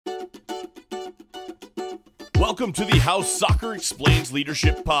Welcome to the How Soccer Explains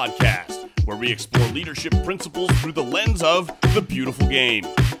Leadership podcast, where we explore leadership principles through the lens of the beautiful game.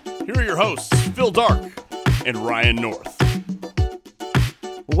 Here are your hosts, Phil Dark and Ryan North.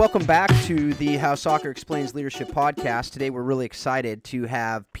 Well, welcome back to the How Soccer Explains Leadership podcast. Today we're really excited to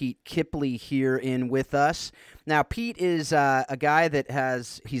have Pete Kipley here in with us. Now, Pete is a guy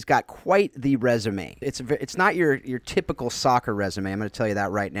that he's got quite the resume. It's not your typical soccer resume, I'm going to tell you that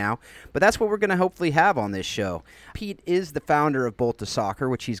right now, but that's what we're going to hopefully have on this show. Pete is the founder of Bolta Soccer,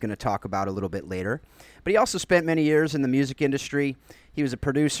 which he's going to talk about a little bit later, but he also spent many years in the music industry. He was a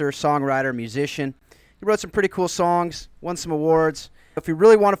producer, songwriter, musician. He wrote some pretty cool songs, won some awards. If you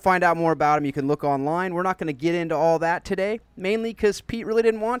really want to find out more about him, you can look online. We're not going to get into all that today, mainly because Pete really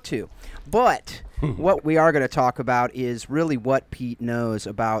didn't want to. But what we are going to talk about is really what Pete knows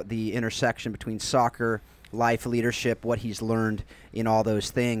about the intersection between soccer, life, leadership, what he's learned in all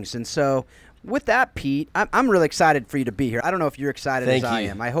those things. And so with that, Pete, I'm really excited for you to be here. I don't know if you're excited as I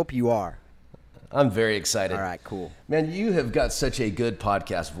am. I hope you are. I'm very excited. All right, cool. Man, you have got such a good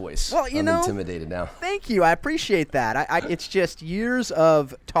podcast voice. Well, I'm intimidated now. Thank you. I appreciate that. It's just years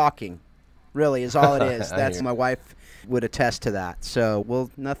of talking, really, is all it is. That's my wife would attest to that. So,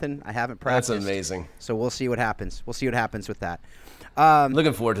 I haven't practiced. That's amazing. So we'll see what happens. We'll see what happens with that.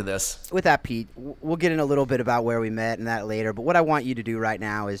 Looking forward to this. With that, Pete, we'll get in a little bit about where we met and that later. But what I want you to do right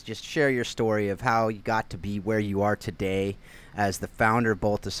now is just share your story of how you got to be where you are today as the founder of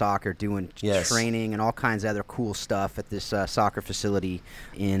Bolta Soccer, doing training and all kinds of other cool stuff at this soccer facility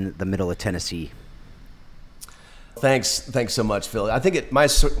in the middle of Tennessee. Thanks so much, Phil. I think my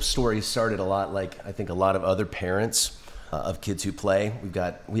story started a lot like I think a lot of other parents of kids who play.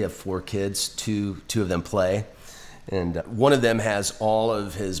 We have 4 kids, two of them play, and one of them has all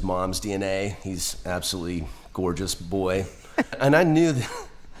of his mom's DNA. He's absolutely gorgeous boy, and I knew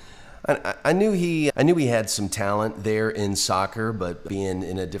he had some talent there in soccer, but being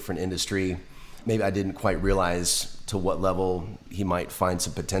in a different industry, maybe I didn't quite realize to what level he might find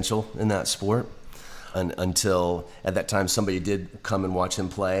some potential in that sport. Until at that time, somebody did come and watch him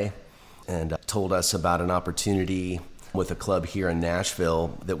play and told us about an opportunity with a club here in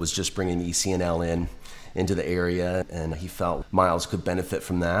Nashville that was just bringing ECNL into the area, and he felt Miles could benefit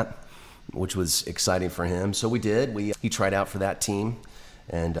from that, which was exciting for him. So we did. He tried out for that team.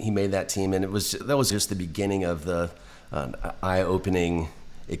 And he made that team, and that was just the beginning of the eye-opening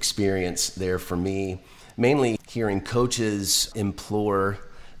experience there for me. Mainly hearing coaches implore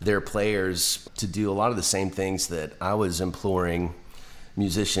their players to do a lot of the same things that I was imploring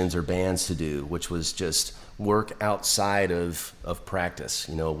musicians or bands to do, which was just work outside of practice.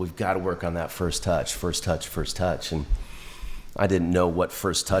 You know, we've got to work on that first touch. And I didn't know what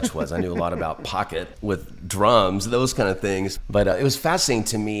first touch was. I knew a lot about pocket with drums, those kind of things. But it was fascinating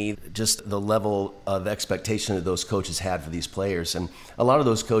to me, just the level of expectation that those coaches had for these players. And a lot of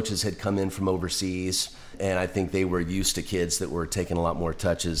those coaches had come in from overseas, and I think they were used to kids that were taking a lot more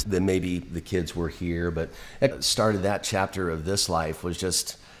touches than maybe the kids were here. But it started that chapter of this life was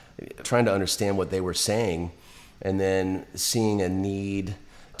just trying to understand what they were saying and then seeing a need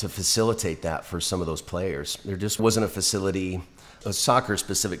to facilitate that for some of those players. There just wasn't a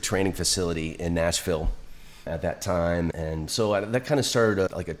soccer-specific training facility in Nashville at that time. And so that kind of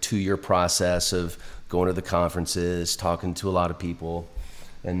started like a 2-year process of going to the conferences, talking to a lot of people,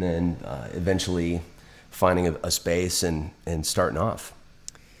 and then eventually finding a space and starting off.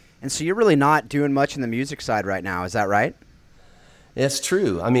 And so you're really not doing much in the music side right now, is that right? It's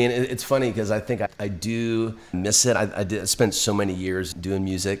true. I mean, it's funny because I think I do miss it. I spent so many years doing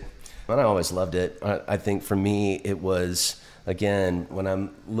music, and I always loved it. I think for me, it was, again, when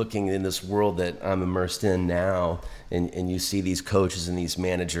I'm looking in this world that I'm immersed in now, and you see these coaches and these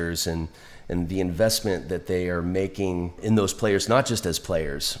managers and the investment that they are making in those players, not just as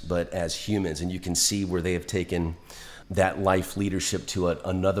players, but as humans, and you can see where they have taken that life leadership to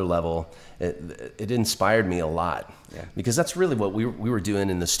another level. It inspired me a lot. Yeah. Because that's really what we were doing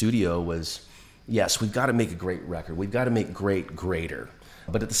in the studio was, yes, we've got to make a great record. We've got to make great greater.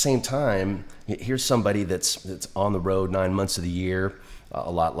 But at the same time, here's somebody that's on the road 9 months of the year, a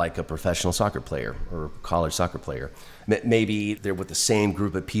lot like a professional soccer player or college soccer player. Maybe they're with the same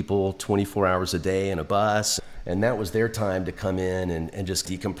group of people 24 hours a day in a bus, and that was their time to come in and just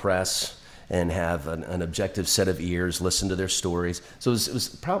decompress and have an objective set of ears, listen to their stories. So it was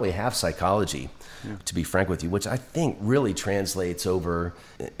probably half psychology, to be frank with you, which I think really translates over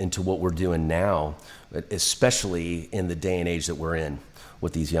into what we're doing now, especially in the day and age that we're in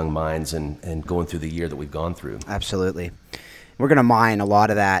with these young minds and going through the year that we've gone through. Absolutely. We're going to mine a lot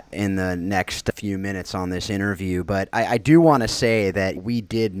of that in the next few minutes on this interview, but I do want to say that we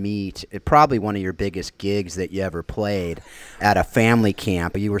did meet at probably one of your biggest gigs that you ever played at a family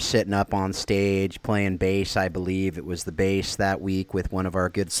camp. You were sitting up on stage playing bass, I believe. It was the bass that week with one of our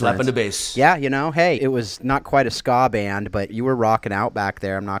good friends. Slapping the bass. Yeah, hey, it was not quite a ska band, but you were rocking out back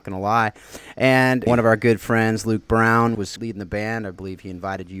there, I'm not going to lie. And one of our good friends, Luke Brown, was leading the band. I believe he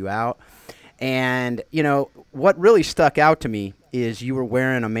invited you out. And, what really stuck out to me is you were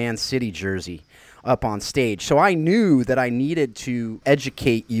wearing a Man City jersey up on stage. So I knew that I needed to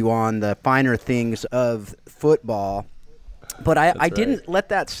educate you on the finer things of football. But I didn't let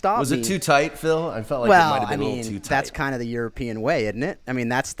that stop me. Was it too tight, Phil? I felt like it might have been a little too tight. That's kind of the European way, isn't it? I mean,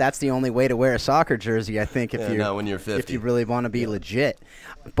 that's the only way to wear a soccer jersey, I think, when you're 50. If you really want to be legit.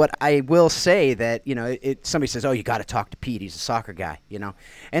 But I will say that, somebody says, oh, you got to talk to Pete. He's a soccer guy,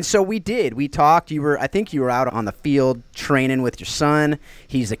 And so we did. We talked. I think you were out on the field training with your son.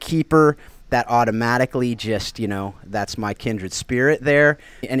 He's a keeper. That automatically just, that's my kindred spirit there.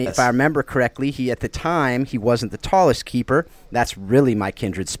 And if I remember correctly, at the time, he wasn't the tallest keeper. That's really my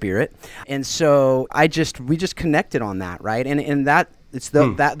kindred spirit. And so we just connected on that, right? And that it's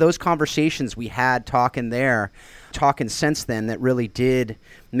those conversations we had talking since then that really did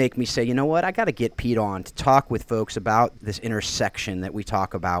make me say, you know what, I got to get Pete on to talk with folks about this intersection that we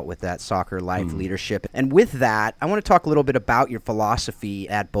talk about with that soccer life leadership. And with that, I want to talk a little bit about your philosophy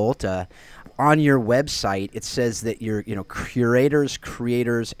at Bolta. On your website, it says that you're, curators,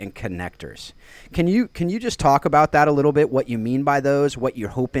 creators, and connectors. Can you just talk about that a little bit, what you mean by those, what you're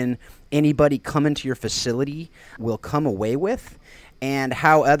hoping anybody coming to your facility will come away with, and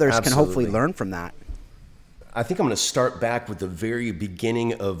how others can hopefully learn from that? I think I'm going to start back with the very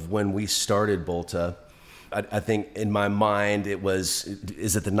beginning of when we started Bolta. I think in my mind it was,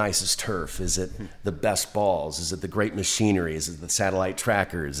 is it the nicest turf? Is it the best balls? Is it the great machinery? Is it the satellite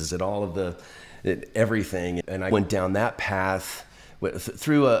trackers? Is it all of everything? And I went down that path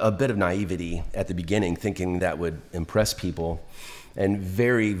through a bit of naivety at the beginning, thinking that would impress people, and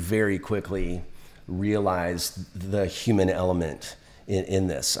very, very quickly realized the human element in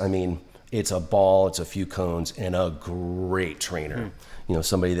this. I mean, it's a ball, it's a few cones, and a great trainer.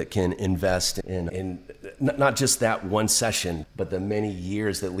 Somebody that can invest in not just that one session, but the many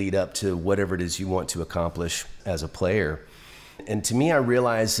years that lead up to whatever it is you want to accomplish as a player. And to me, I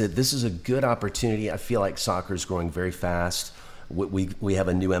realized that this is a good opportunity. I feel like soccer is growing very fast. We have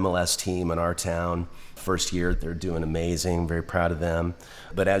a new MLS team in our town. First year, they're doing amazing. Very proud of them.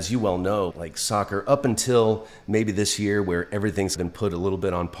 But as you well know, like soccer, up until maybe this year where everything's been put a little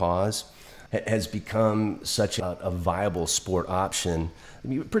bit on pause, has become such a viable sport option,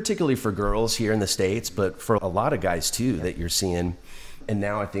 particularly for girls here in the States, but for a lot of guys too that you're seeing. And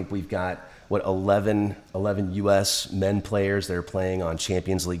now I think we've got, 11 U.S. men players that are playing on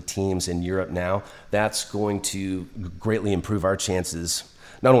Champions League teams in Europe now. That's going to greatly improve our chances,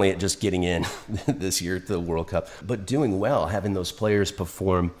 not only at just getting in this year to the World Cup, but doing well, having those players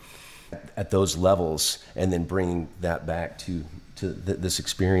perform at those levels and then bringing that back to this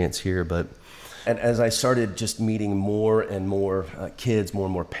experience here. But and as I started just meeting more and more kids, more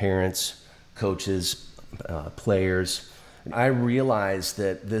and more parents, coaches, players, I realized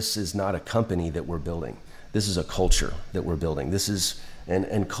that this is not a company that we're building. This is a culture that we're building. This is,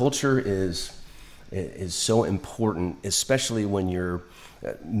 and culture is so important, especially when you're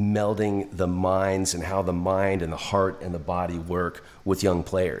melding the minds and how the mind and the heart and the body work with young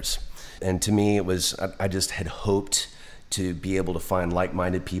players. And to me, it was, I just had hoped to be able to find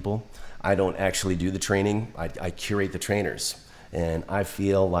like-minded people. I don't actually do the training. I curate the trainers. And I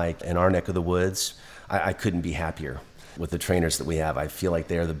feel like in our neck of the woods, I couldn't be happier with the trainers that we have. I feel like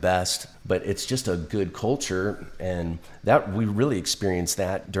they're the best, but it's just a good culture. And that we really experienced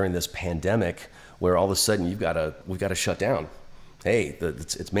that during this pandemic, where all of a sudden we've got to shut down. Hey,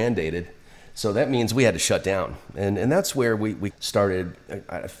 it's mandated. So that means we had to shut down. And that's where we started.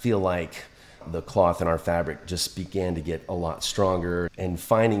 I feel like the cloth in our fabric just began to get a lot stronger, and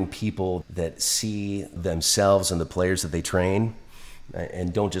finding people that see themselves and the players that they train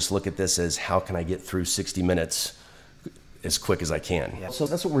and don't just look at this as how can I get through 60 minutes as quick as I can. Yeah. So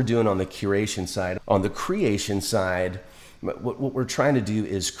that's what we're doing on the curation side. On the creation side, what we're trying to do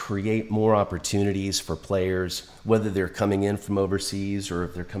is create more opportunities for players, whether they're coming in from overseas or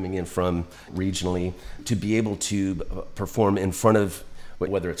if they're coming in from regionally, to be able to perform in front of,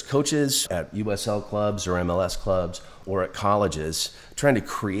 whether it's coaches at USL clubs or MLS clubs or at colleges, trying to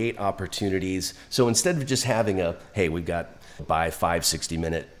create opportunities. So instead of just having hey, we've got buy 5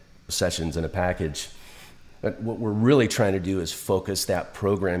 60-minute sessions in a package, but what we're really trying to do is focus that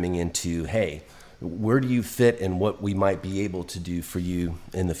programming into, hey, where do you fit and what we might be able to do for you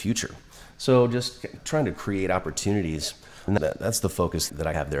in the future. So just trying to create opportunities. And that's the focus that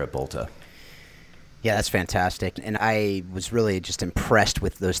I have there at Bolta. Yeah, that's fantastic. And I was really just impressed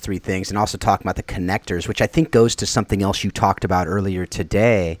with those three things, and also talking about the connectors, which I think goes to something else you talked about earlier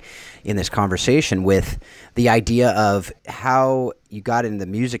today in this conversation, with the idea of how you got into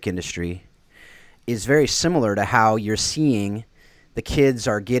the music industry is very similar to how you're seeing the kids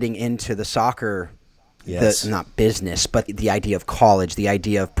are getting into the soccer, yes. Not business, but the idea of college, the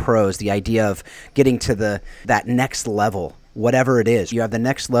idea of pros, the idea of getting to that next level. Whatever it is, you have the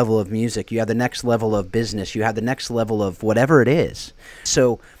next level of music, you have the next level of business, you have the next level of whatever it is.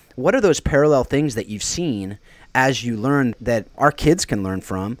 So what are those parallel things that you've seen as you learn that our kids can learn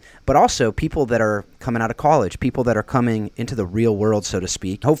from, but also people that are coming out of college, people that are coming into the real world, so to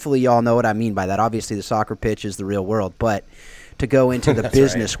speak? Hopefully you all know what I mean by that. Obviously the soccer pitch is the real world, but to go into the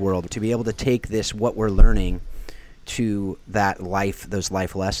business world, to be able to take this, what we're learning, to that life, those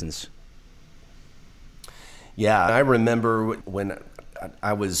life lessons. Yeah, I remember when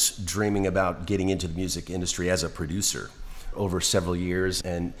I was dreaming about getting into the music industry as a producer over several years.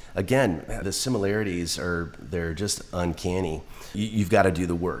 And again, the similarities they're just uncanny. You've got to do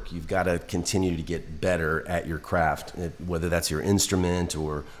the work. You've got to continue to get better at your craft, whether that's your instrument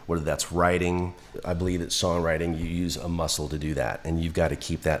or whether that's writing. I believe that songwriting, you use a muscle to do that. And you've got to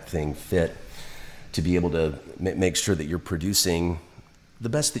keep that thing fit to be able to make sure that you're producing the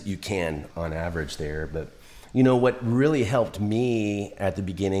best that you can on average there. But you know, what really helped me at the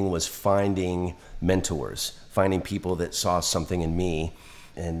beginning was finding mentors, finding people that saw something in me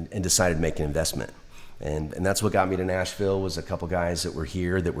and decided to make an investment. And that's what got me to Nashville, was a couple guys that were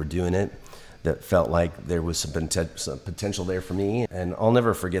here that were doing it, that felt like there was some potential there for me. And I'll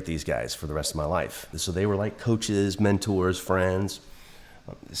never forget these guys for the rest of my life. So they were like coaches, mentors, friends.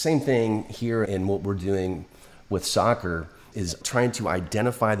 Same thing here in what we're doing with soccer, is trying to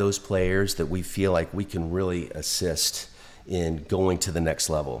identify those players that we feel like we can really assist in going to the next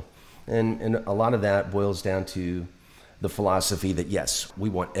level. And a lot of that boils down to the philosophy that, yes, we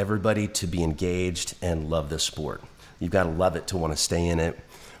want everybody to be engaged and love this sport. You've got to love it to want to stay in it.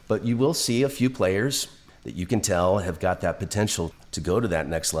 But you will see a few players that you can tell have got that potential to go to that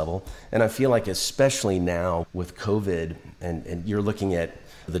next level. And I feel like especially now with COVID, and you're looking at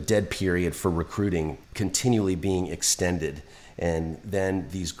the dead period for recruiting continually being extended. And then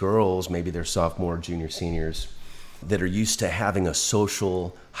these girls, maybe they're sophomore, junior, seniors, that are used to having a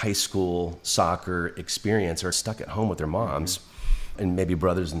social high school soccer experience, are stuck at home with their moms and maybe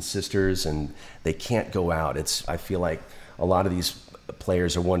brothers and sisters, and they can't go out. I feel like a lot of these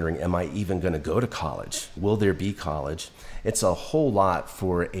players are wondering, am I even going to go to college? Will there be college? It's a whole lot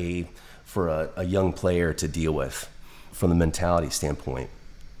for a young player to deal with from the mentality standpoint.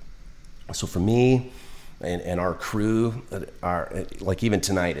 So for me and our crew, like even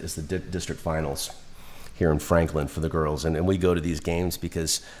tonight is the district finals here in Franklin for the girls. And we go to these games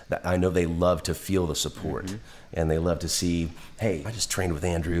because I know they love to feel the support, and they love to see, hey, I just trained with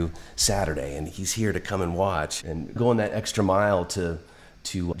Andrew Saturday and he's here to come and watch, and going that extra mile to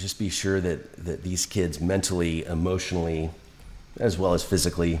just be sure that these kids mentally, emotionally, as well as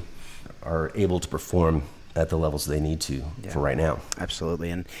physically are able to perform at the levels they need to for right now. Absolutely.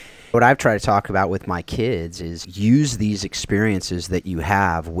 And what I've tried to talk about with my kids is use these experiences that you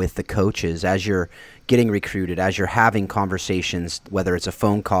have with the coaches as you're getting recruited, as you're having conversations, whether it's a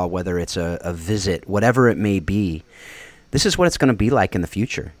phone call, whether it's a visit, whatever it may be. This is what it's going to be like in the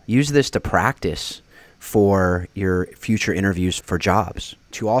future. Use this to practice for your future interviews for jobs,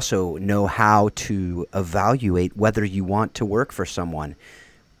 to also know how to evaluate whether you want to work for someone.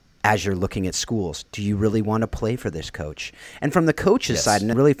 As you're looking at schools, do you really want to play for this coach? And from the coach's side,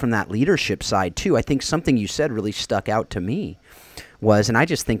 and really from that leadership side too, I think something you said really stuck out to me was, and I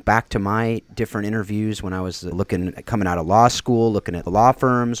just think back to my different interviews when I was coming out of law school, looking at the law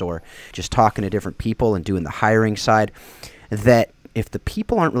firms, or just talking to different people and doing the hiring side, that if the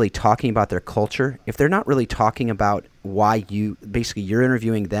people aren't really talking about their culture, if they're not really talking about why you're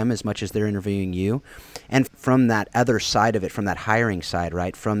interviewing them as much as they're interviewing you, and from that other side of it, from that hiring side,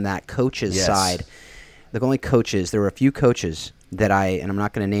 right, from that coach's side, there were a few coaches that and I'm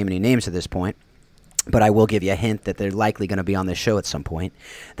not going to name any names at this point, but I will give you a hint that they're likely going to be on this show at some point,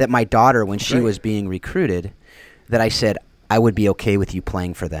 that my daughter, when she was being recruited, that I said, I would be okay with you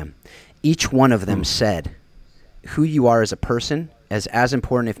playing for them. Each one of them said, who you are as a person is as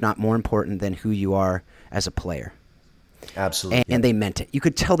important, if not more important, than who you are as a player. Absolutely. And they meant it. You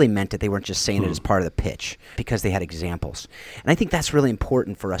could tell they meant it. They weren't just saying it as part of the pitch, because they had examples. And I think that's really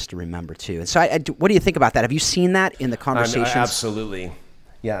important for us to remember too. And so what do you think about that? Have you seen that in the conversations? Absolutely.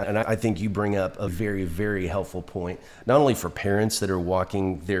 Yeah, and I think you bring up a very, very helpful point, not only for parents that are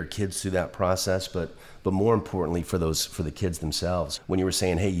walking their kids through that process, but more importantly for the kids themselves. When you were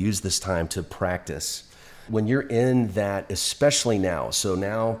saying, hey, use this time to practice. When you're in that, especially now, so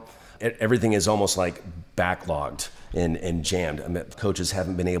now everything is almost like backlogged and jammed. I mean, coaches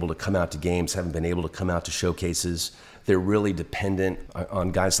haven't been able to come out to games, haven't been able to come out to showcases. They're really dependent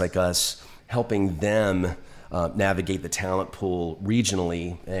on guys like us helping them navigate the talent pool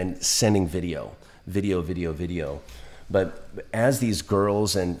regionally and sending video. But as these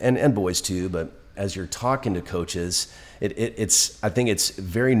girls and boys too, but as you're talking to coaches, I think it's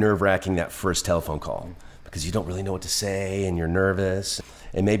very nerve-wracking, that first telephone call, because you don't really know what to say and you're nervous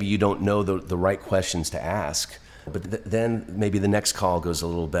and maybe you don't know the right questions to ask. But then maybe the next call goes a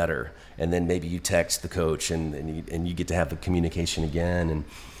little better, and then maybe you text the coach and you get to have the communication again. And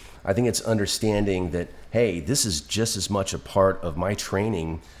I think it's understanding that, hey, this is just as much a part of my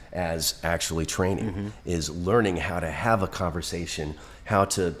training as actually training, is learning how to have a conversation, how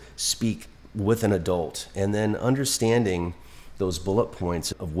to speak with an adult, and then understanding those bullet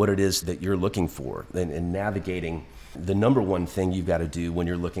points of what it is that you're looking for and navigating. The number one thing you've got to do when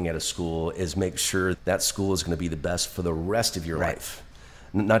you're looking at a school is make sure that school is going to be the best for the rest of your life.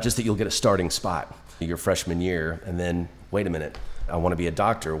 Not just that you'll get a starting spot your freshman year and then, wait a minute, I want to be a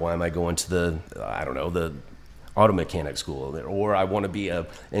doctor. Why am I going to the auto mechanic school? Or I want to be an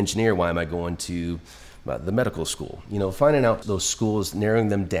engineer. Why am I going to the medical school? Finding out those schools, narrowing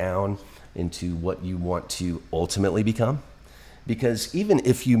them down into what you want to ultimately become. Because even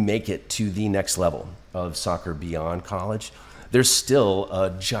if you make it to the next level of soccer beyond college, there's still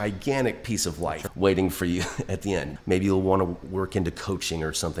a gigantic piece of life waiting for you at the end. Maybe you'll want to work into coaching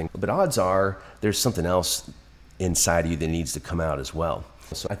or something, but odds are there's something else inside of you that needs to come out as well.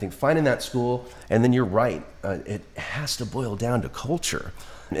 So I think finding that school, and then you're right, it has to boil down to culture.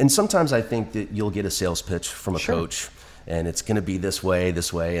 And sometimes I think that you'll get a sales pitch from a coach, and it's going to be this way,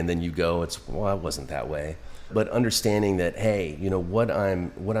 and then you go, it wasn't that way. But understanding that, hey, what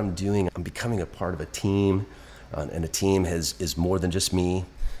I'm doing, I'm becoming a part of a team, and a team is more than just me.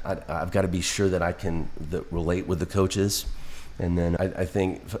 I've got to be sure that I can relate with the coaches, and then I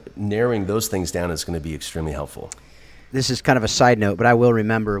think narrowing those things down is going to be extremely helpful. This is kind of a side note, but I will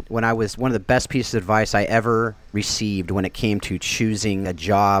remember when I was one of the best pieces of advice I ever received when it came to choosing a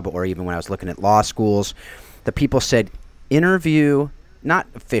job, or even when I was looking at law schools, the people said, interview, not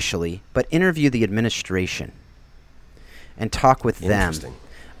officially, but interview the administration and talk with them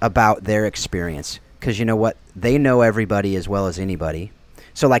about their experience. Because you know what? They know everybody as well as anybody.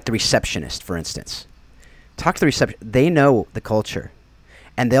 So like the receptionist, for instance. Talk to the receptionist. They know the culture.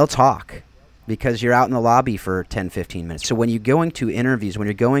 And they'll talk because you're out in the lobby for 10, 15 minutes. So when you're going to interviews, when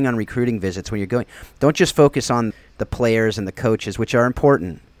you're going on recruiting visits, don't just focus on the players and the coaches, which are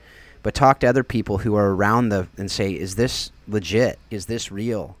important. But talk to other people who are around and say, is this legit? Is this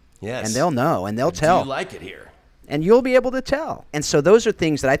real? Yes. And they'll know, and they'll tell. Do you like it here? And you'll be able to tell. And so those are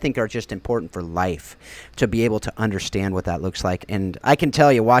things that I think are just important for life, to be able to understand what that looks like. And I can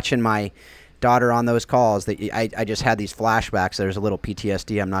tell you, watching my daughter on those calls, that I just had these flashbacks. There's a little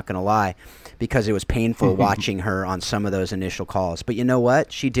PTSD, I'm not going to lie, because it was painful watching her on some of those initial calls. But you know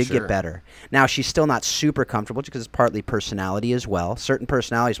what? She did get better. Now, she's still not super comfortable because it's partly personality as well. Certain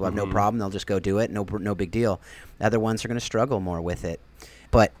personalities will have no problem. They'll just go do it. No big deal. Other ones are going to struggle more with it.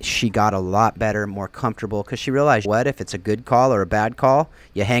 But she got a lot better, more comfortable, because she realized, what if it's a good call or a bad call,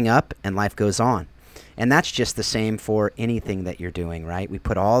 you hang up and life goes on. And that's just the same for anything that you're doing, right? We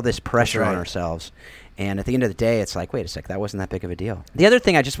put all this pressure on ourselves. And at the end of the day, it's like, wait a sec, that wasn't that big of a deal. The other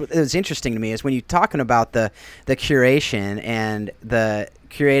thing it was interesting to me is when you're talking about the curation and the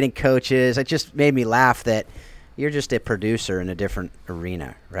curating coaches, it just made me laugh that you're just a producer in a different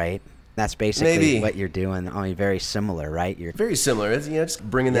arena, right? That's basically what you're doing. I mean, very similar, right? You're very similar. It's, just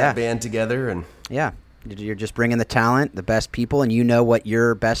bringing that band together. And you're just bringing the talent, the best people, and you know what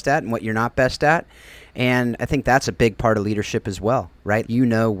you're best at and what you're not best at. And I think that's a big part of leadership as well, right? You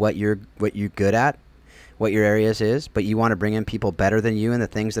know what you're good at, what your areas is, but you want to bring in people better than you and the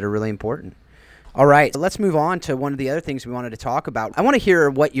things that are really important. All right, let's move on to one of the other things we wanted to talk about. I want to hear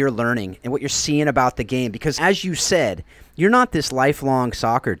what you're learning and what you're seeing about the game, because as you said, you're not this lifelong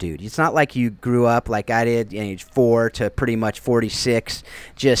soccer dude. It's not like you grew up like I did, age 4 to pretty much 46,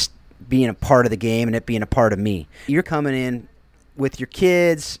 just being a part of the game and it being a part of me. You're coming in with your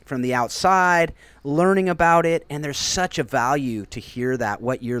kids from the outside, learning about it, and there's such a value to hear that,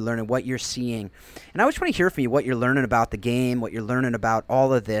 what you're learning, what you're seeing. And I just want to hear from you what you're learning about the game, what you're learning about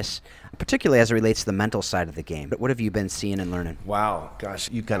all of this, particularly as it relates to the mental side of the game. But what have you been seeing and learning? Wow, gosh,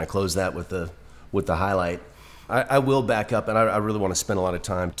 you kind of closed that with the highlight. I will back up, and I really want to spend a lot of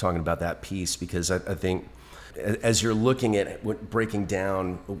time talking about that piece, because I think as you're looking at breaking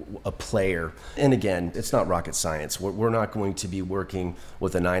down a player, and again, it's not rocket science. We're not going to be working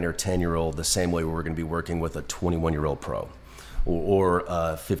with a 9 or 10-year-old the same way we're going to be working with a 21-year-old pro or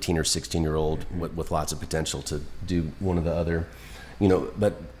a 15 or 16-year-old with lots of potential to do one or the other.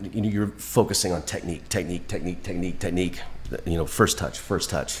 But you're focusing on technique, first touch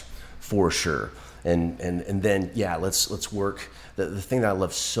for sure. And then, let's work. The thing that I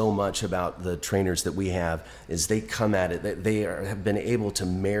love so much about the trainers that we have is they come at it, have been able to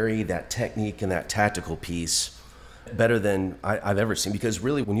marry that technique and that tactical piece better than I've ever seen. Because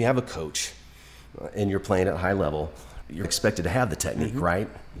really, when you have a coach and you're playing at high level, you're expected to have the technique, right?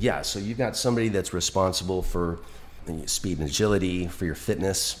 Yeah, so you've got somebody that's responsible for speed and agility, for your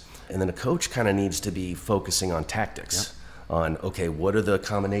fitness, and then a coach kind of needs to be focusing on tactics, on, okay, what are the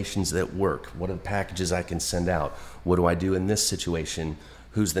combinations that work? What are the packages I can send out? What do I do in this situation?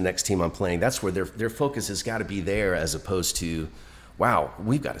 Who's the next team I'm playing? That's where their focus has got to be there, as opposed to, wow,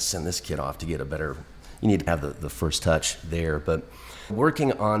 we've got to send this kid off to get a better, you need to have the first touch there. But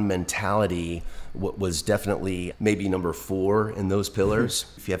working on mentality was definitely maybe number 4 in those pillars.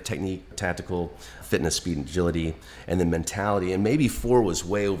 If you have technique, tactical, fitness, speed, and agility, and then mentality, and maybe 4 was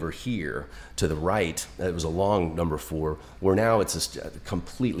way over here to the right. It was a long number 4, where now it's a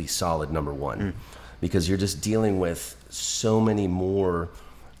completely solid number 1, because you're just dealing with so many more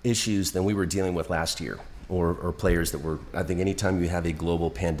issues than we were dealing with last year, or players that were, I think anytime you have a global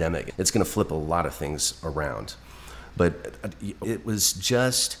pandemic, it's going to flip a lot of things around. But it was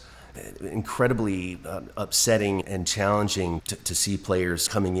just incredibly upsetting and challenging to see players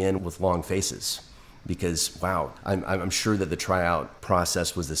coming in with long faces, because, wow, I'm sure that the tryout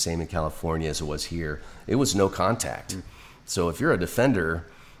process was the same in California as it was here. It was no contact. So if you're a defender,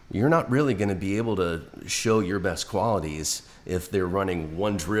 you're not really going to be able to show your best qualities if they're running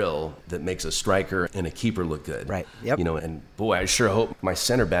one drill that makes a striker and a keeper look good. Right. Yep. And boy, I sure hope my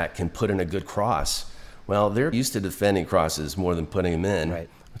center back can put in a good cross. Well, they're used to defending crosses more than putting them in. Right.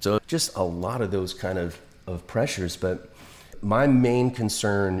 So just a lot of those kind of pressures. But my main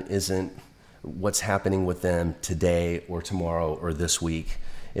concern isn't what's happening with them today or tomorrow or this week.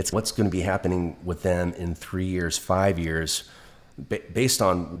 It's what's going to be happening with them in 3 years, 5 years, based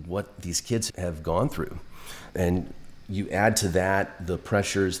on what these kids have gone through. And you add to that the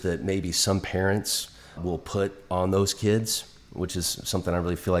pressures that maybe some parents will put on those kids, which is something I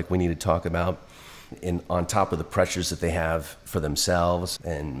really feel like we need to talk about. And on top of the pressures that they have for themselves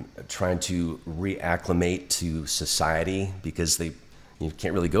and trying to reacclimate to society, because you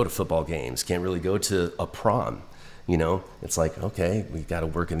can't really go to football games, can't really go to a prom. It's like, okay, we've got to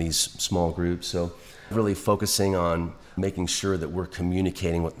work in these small groups. So really focusing on making sure that we're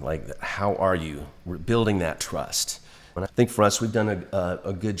communicating with, like, how are you? We're building that trust. And I think for us, we've done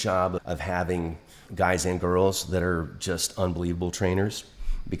a good job of having guys and girls that are just unbelievable trainers.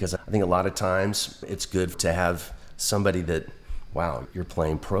 Because I think a lot of times it's good to have somebody that, wow, you're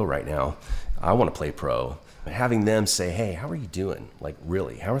playing pro right now. I want to play pro. Having them say, hey, how are you doing? Like,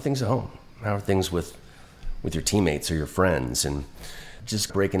 really, how are things at home? How are things with your teammates or your friends? And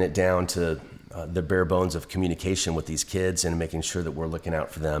just breaking it down to the bare bones of communication with these kids and making sure that we're looking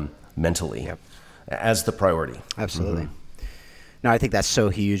out for them mentally as the priority. Absolutely. No, I think that's so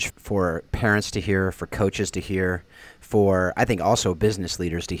huge for parents to hear, for coaches to hear, for, I think, also business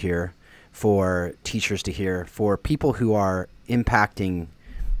leaders to hear, for teachers to hear, for people who are impacting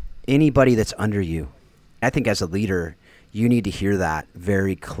anybody that's under you. I think as a leader, you need to hear that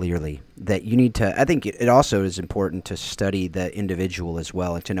very clearly, that you need to, I think it also is important to study the individual as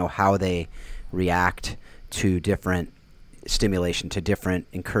well and to know how they react to different stimulation, to different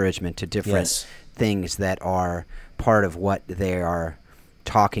encouragement, to different things that are part of what they are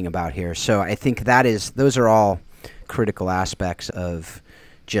talking about here. So I think those are all critical aspects of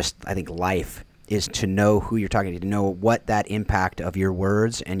just, I think, life, is to know who you're talking to know what that impact of your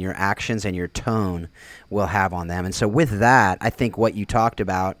words and your actions and your tone will have on them. And so with that, I think what you talked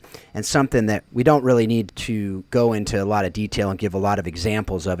about, and something that we don't really need to go into a lot of detail and give a lot of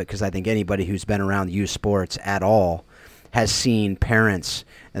examples of it, because I think anybody who's been around youth sports at all has seen parents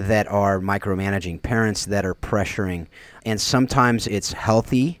that are micromanaging, parents that are pressuring, and sometimes it's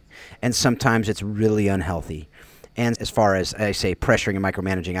healthy and sometimes it's really unhealthy. And as far as I say, pressuring and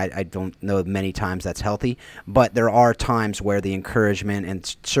micromanaging, I don't know many times that's healthy, but there are times where the encouragement,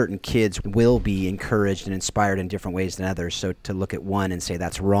 and certain kids will be encouraged and inspired in different ways than others. So to look at one and say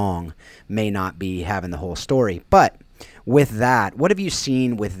that's wrong may not be having the whole story. But with that, what have you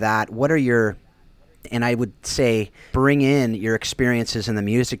seen with that? What are your And I would say bring in your experiences in the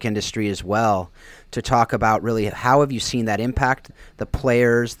music industry as well to talk about really how have you seen that impact the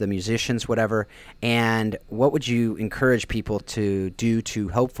players, the musicians, whatever, and what would you encourage people to do to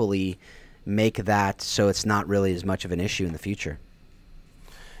hopefully make that so it's not really as much of an issue in the future?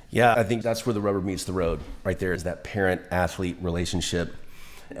 Yeah, I think that's where the rubber meets the road. Right there is that parent-athlete relationship.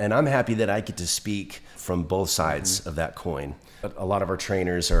 And I'm happy that I get to speak from both sides of that coin. A lot of our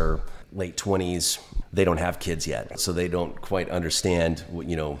trainers are late 20s. They don't have kids yet, so they don't quite understand,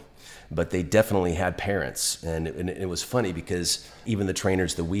 but they definitely had parents. And it was funny because even the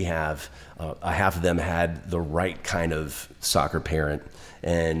trainers that we have, half of them had the right kind of soccer parent,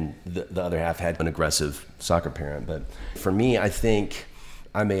 and the other half had an aggressive soccer parent. But for me, I think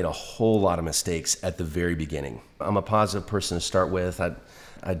I made a whole lot of mistakes at the very beginning. I'm a positive person to start with.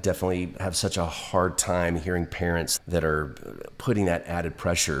 I definitely have such a hard time hearing parents that are putting that added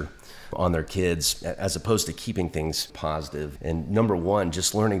pressure on their kids as opposed to keeping things positive. And number one,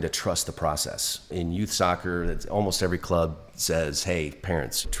 just learning to trust the process. In youth soccer, almost every club says, hey,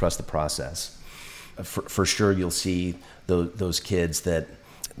 parents, trust the process. For sure, you'll see those kids that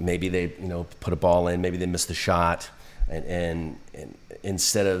maybe they put a ball in, maybe they miss the shot, and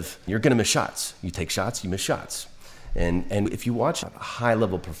instead of, you're going to miss shots. You take shots, you miss shots. And if you watch a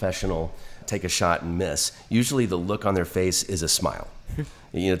high-level professional take a shot and miss, usually the look on their face is a smile.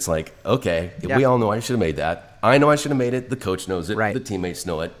 It's like, okay, yeah, we all know I should have made that. I know I should have made it. The coach knows it. Right. The teammates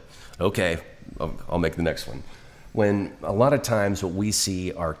know it. Okay, I'll make the next one. When a lot of times what we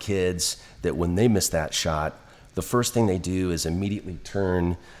see are kids that when they miss that shot, the first thing they do is immediately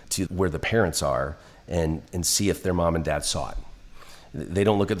turn to where the parents are and see if their mom and dad saw it. They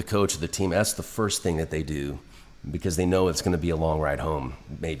don't look at the coach or the team. That's the first thing that they do because they know it's going to be a long ride home,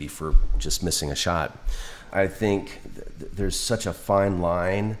 maybe for just missing a shot. I think there's such a fine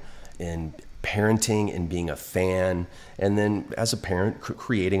line in parenting and being a fan, and then as a parent,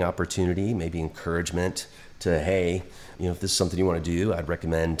 creating opportunity, maybe encouragement to, hey, if this is something you want to do, I'd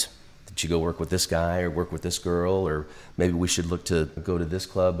recommend that you go work with this guy or work with this girl, or maybe we should look to go to this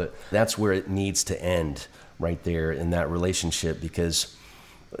club. But that's where it needs to end, right there in that relationship, because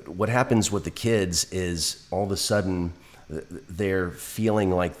what happens with the kids is all of a sudden they're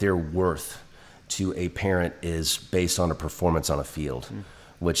feeling like their worth to a parent is based on a performance on a field,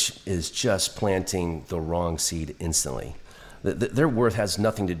 which is just planting the wrong seed instantly. Their worth has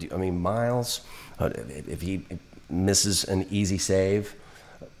nothing to do. I mean, Miles, if he misses an easy save,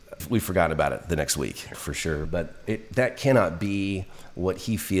 we forgot about it the next week for sure. But that cannot be what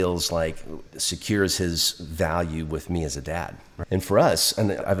he feels like secures his value with me as a dad. And for us,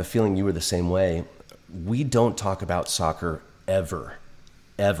 and I have a feeling you were the same way, we don't talk about soccer ever,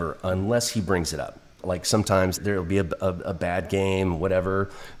 unless he brings it up. Like sometimes there'll be a bad game, whatever,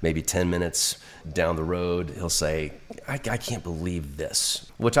 maybe 10 minutes down the road, he'll say, I can't believe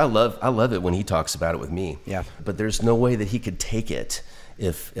this, which I love it when he talks about it with me. Yeah. But there's no way that he could take it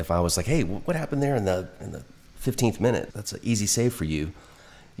if I was like, hey, what happened there in the 15th minute? That's an easy save for you.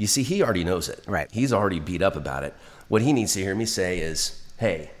 You see, he already knows it. Right. He's already beat up about it. What he needs to hear me say is,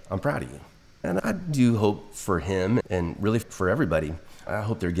 hey, I'm proud of you. And I do hope for him and really for everybody. I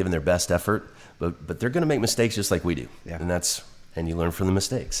hope they're giving their best effort, but they're going to make mistakes just like we do. Yeah. And you learn from the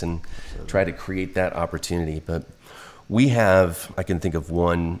mistakes and try to create that opportunity. But we have, I can think of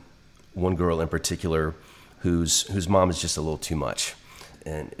one girl in particular whose mom is just a little too much.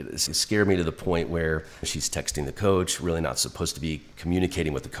 And it scared me to the point where she's texting the coach, really not supposed to be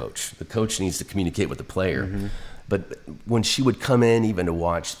communicating with the coach. The coach needs to communicate with the player. Mm-hmm. But when she would come in even to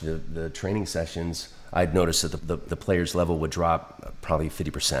watch the training sessions, I'd noticed that the player's level would drop probably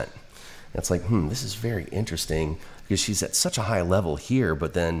 50%. And it's like, this is very interesting because she's at such a high level here,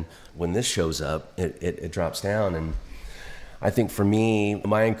 but then when this shows up, it drops down. And I think for me,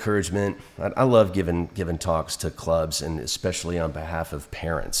 my encouragement, I love giving talks to clubs and especially on behalf of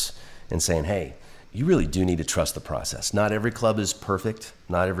parents and saying, hey, you really do need to trust the process. Not every club is perfect.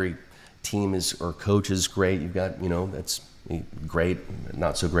 Not every team or coach is great. You've got, that's great,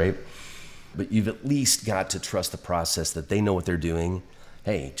 not so great. But you've at least got to trust the process that they know what they're doing.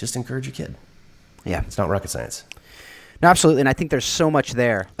 Hey, just encourage your kid. Yeah. It's not rocket science. No, absolutely. And I think there's so much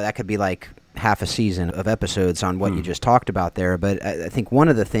there. That could be like half a season of episodes on what you just talked about there. But I think one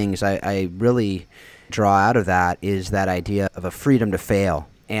of the things I really draw out of that is that idea of a freedom to fail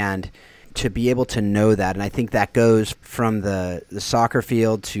and to be able to know that. And I think that goes from the soccer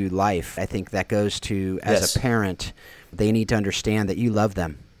field to life. I think that goes to, as a parent, they need to understand that you love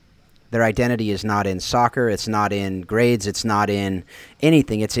them. Their identity is not in soccer. It's not in grades. It's not in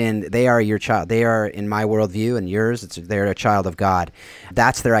anything. It's in they are your child. They are, in my worldview and yours, they're a child of God.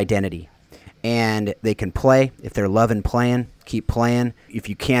 That's their identity. and they can play. If they're loving playing, keep playing. If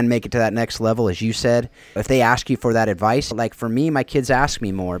you can make it to that next level, as you said, if they ask you for that advice, like for me, my kids ask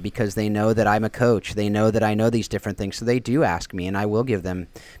me more because they know that I'm a coach. They know that I know these different things, so they do ask me, and I will give them,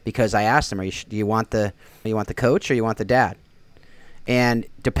 because I ask them, do you want the coach or you want the dad? And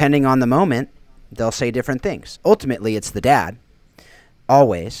depending on the moment, they'll say different things. Ultimately, it's the dad,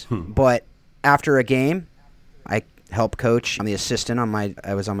 always. But after a game, I help coach. I'm the assistant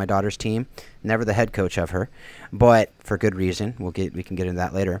I was on my daughter's team, never the head coach of her, but for good reason. We can get into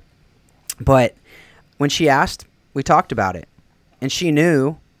that later. But when she asked, we talked about it, and she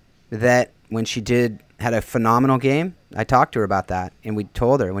knew that when she had a phenomenal game, I talked to her about that, and we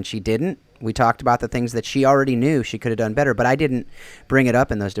told her. When she didn't, we talked about the things that she already knew she could have done better, but I didn't bring it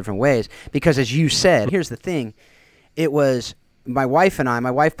up in those different ways because, as you said, here's the thing. It was my wife and I.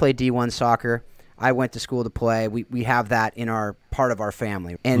 My wife played D1 soccer. I went to school to play. We have that in our part of our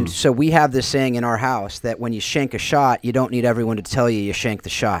family. And so we have this saying in our house that when you shank a shot, you don't need everyone to tell you shanked the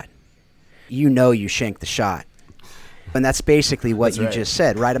shot. You know you shanked the shot. And that's basically what you just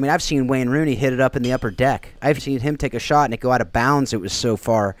said, right? I mean, I've seen Wayne Rooney hit it up in the upper deck. I've seen him take a shot and it go out of bounds. It was so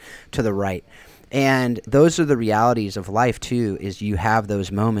far to the right. And those are the realities of life, too, is you have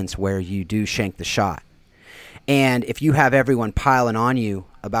those moments where you do shank the shot. And if you have everyone piling on you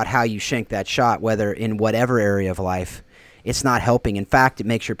about how you shank that shot, whether in whatever area of life, it's not helping. In fact, it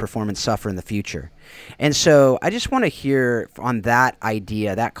makes your performance suffer in the future. And so I just want to hear on that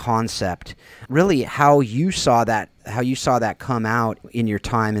idea, that concept, really how you saw that come out in your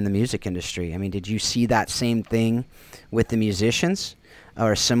time in the music industry. I mean, did you see that same thing with the musicians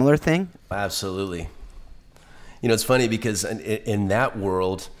or a similar thing? Absolutely. You know, it's funny because in that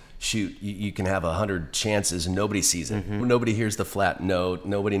world, shoot, you can have 100 chances and nobody sees it. Nobody hears the flat note.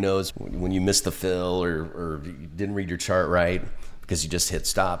 Nobody knows when you missed the fill or you didn't read your chart right because you just hit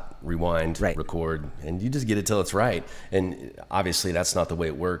stop, rewind, record, and you just get it till it's right. And obviously that's not the way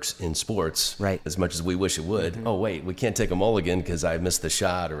it works in sports, as much as we wish it would. Oh, wait, we can't take a mulligan because I missed the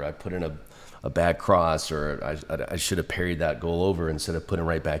shot or I put in a bad cross or I should have parried that goal over instead of putting it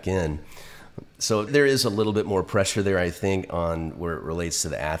right back in. So there is a little bit more pressure there, I think, on where it relates to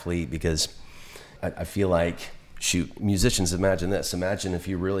the athlete, because I feel like, shoot, musicians, imagine this. Imagine if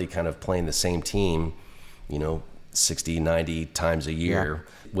you're really kind of playing the same team, 60, 90 times a year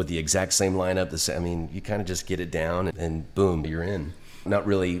with the exact same lineup. I mean, you kind of just get it down and boom, you're in. Not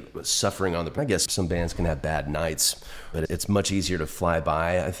really suffering I guess some bands can have bad nights, but it's much easier to fly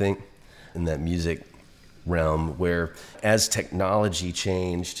by, I think, in that music realm where as technology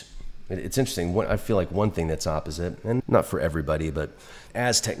changed, it's interesting. I feel like one thing that's opposite, and not for everybody, but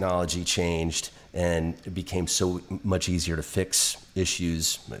as technology changed and it became so much easier to fix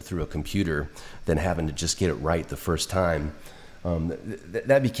issues through a computer than having to just get it right the first time,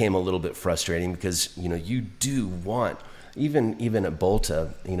 that became a little bit frustrating because, you do want, even at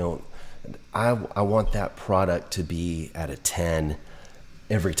Bolta, I want that product to be at a 10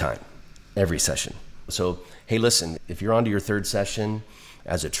 every time, every session. So, hey, listen, if you're on to your third session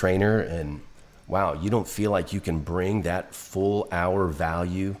as a trainer and wow, you don't feel like you can bring that full hour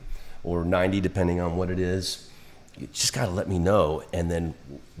value or 90 depending on what it is, you just got to let me know and then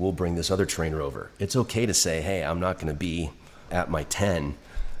we'll bring this other trainer over. It's okay to say, hey, I'm not going to be at my 10,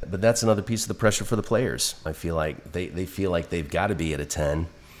 but that's another piece of the pressure for the players. I feel like they feel like they've got to be at a 10,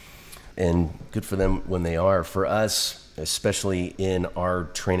 and good for them when they are. For us, especially in our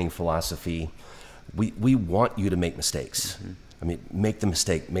training philosophy, we want you to make mistakes. I mean, make the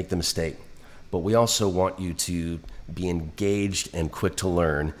mistake. But we also want you to be engaged and quick to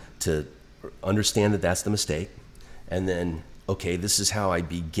learn, to understand that that's the mistake. And then, okay, this is how I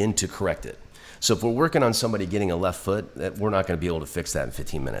begin to correct it. So if we're working on somebody getting a left foot, we're not going to be able to fix that in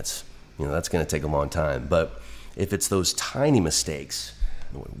 15 minutes. That's going to take a long time. But if it's those tiny mistakes,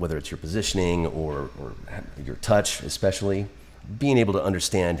 whether it's your positioning or your touch especially, being able to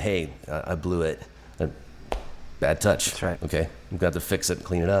understand, hey, I blew it. Bad touch. That's right. Okay, we've got to fix it and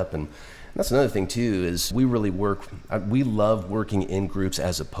clean it up. And that's another thing too, is we love working in groups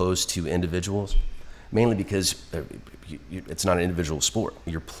as opposed to individuals, mainly because it's not an individual sport.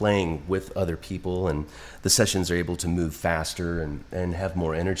 You're playing with other people and the sessions are able to move faster and have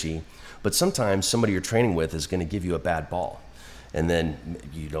more energy. But sometimes somebody you're training with is going to give you a bad ball. And then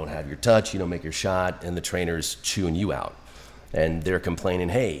you don't have your touch, you don't make your shot, and the trainer's chewing you out. And they're complaining,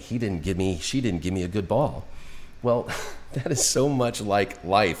 hey, she didn't give me a good ball. Well, that is so much like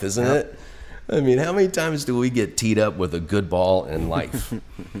life, isn't it? I mean, how many times do we get teed up with a good ball in life?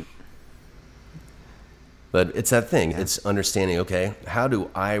 But it's that thing. It's understanding, okay, how do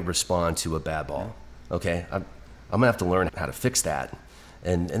I respond to a bad ball? Okay, I'm going to have to learn how to fix that.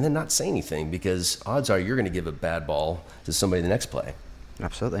 and then not say anything, because odds are you're going to give a bad ball to somebody the next play.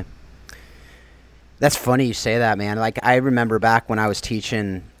 Absolutely. That's funny you say that, man. Like, I remember back when I was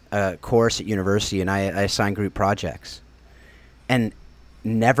teaching a course at university and I assigned group projects, and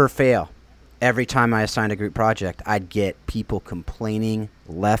never fail. Every time I assigned a group project, I'd get people complaining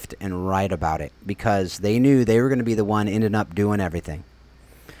left and right about it because they knew they were going to be the one ended up doing everything.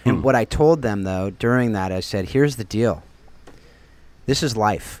 And what I told them, though, during that, I said, here's the deal. This is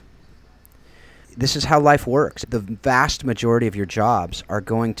life. This is how life works. The vast majority of your jobs are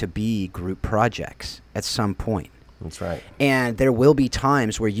going to be group projects at some point. That's right. And there will be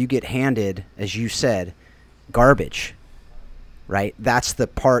times where you get handed, as you said, garbage, right? That's the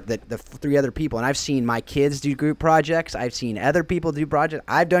part that the three other people, and I've seen my kids do group projects. I've seen other people do projects.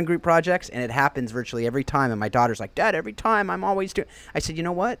 I've done group projects, and it happens virtually every time. And my daughter's like, Dad, every time I'm always doing. I said, you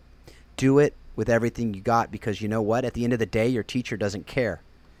know what? Do it with everything you got, because you know what? At the end of the day, your teacher doesn't care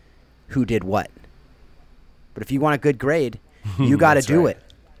who did what. But if you want a good grade, you got to do it.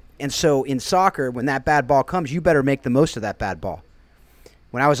 And so in soccer, when that bad ball comes, you better make the most of that bad ball.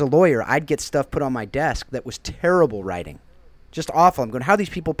 When I was a lawyer, I'd get stuff put on my desk that was terrible writing. Just awful. I'm going, how do these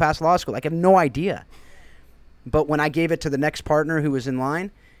people pass law school? Like, I have no idea. But when I gave it to the next partner who was in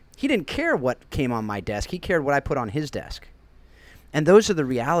line, he didn't care what came on my desk. He cared what I put on his desk. And those are the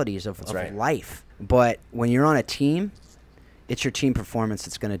realities of life. But when you're on a team, it's your team performance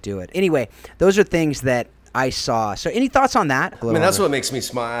that's going to do it. Anyway, those are things that I saw. So any thoughts on that? I mean, that's what makes me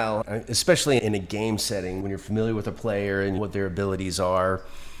smile, especially in a game setting when you're familiar with a player and what their abilities are.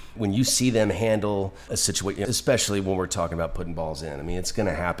 When you see them handle a situation, especially when we're talking about putting balls in, I mean, it's going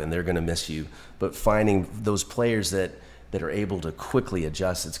to happen. They're going to miss you. But finding those players that are able to quickly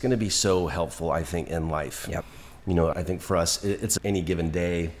adjust, it's going to be so helpful, I think, in life. Yep. You know, I think for us, it's any given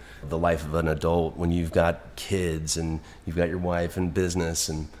day, the life of an adult, when you've got kids and you've got your wife and business,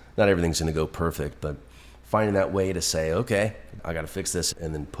 and not everything's going to go perfect, but finding that way to say, okay, I got to fix this,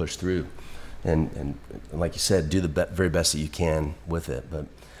 and then push through. And like you said, do the very best that you can with it. But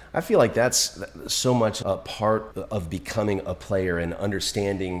I feel like that's so much a part of becoming a player and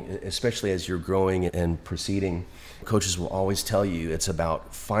understanding, especially as you're growing and proceeding. Coaches will always tell you it's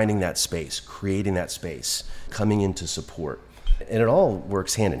about finding that space, creating that space, coming into support. And it all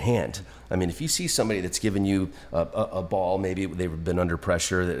works hand in hand. I mean, if you see somebody that's given you a ball, maybe they've been under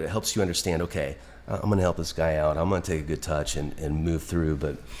pressure, that it helps you understand, okay, I'm going to help this guy out. I'm going to take a good touch and move through.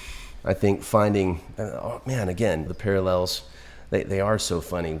 But I think finding, oh man, again, the parallels, they are so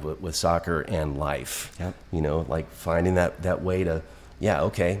funny with soccer and life. Yep. You know, like finding that way to, yeah,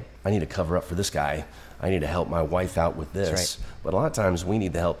 okay, I need to cover up for this guy. I need to help my wife out with this. That's right. But a lot of times we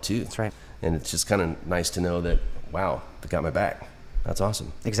need the help too. That's right. And it's just kind of nice to know that, wow, they got my back. That's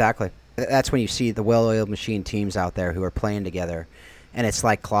awesome. Exactly. That's when you see the well-oiled machine teams out there who are playing together. And it's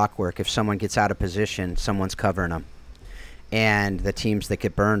like clockwork. If someone gets out of position, someone's covering them. And the teams that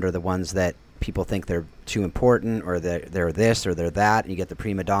get burned are the ones that people think they're too important, or they're this or they're that. And you get the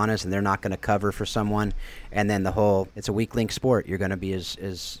prima donnas, and they're not going to cover for someone. And then it's a weak link sport. You're going to be as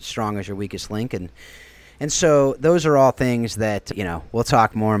strong as your weakest link. And so those are all things that, you know, we'll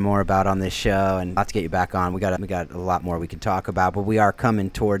talk more and more about on this show, and I'll have to get you back on. We got a lot more we can talk about, but we are coming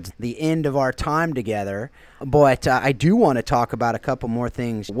towards the end of our time together. But I do want to talk about a couple more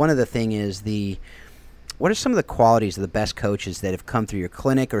things. One of the thing is what are some of the qualities of the best coaches that have come through your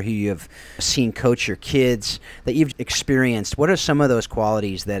clinic, or who you have seen coach your kids that you've experienced? What are some of those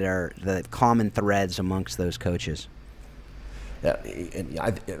qualities that are the common threads amongst those coaches? Yeah, I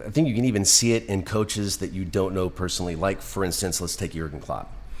think you can even see it in coaches that you don't know personally. Like, for instance, let's take Jurgen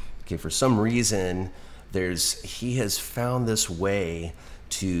Klopp. Okay, for some reason, he has found this way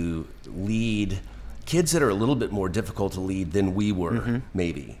to lead kids that are a little bit more difficult to lead than we were,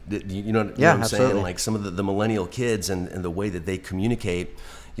 maybe. You know what I'm saying? Like some of the millennial kids and the way that they communicate,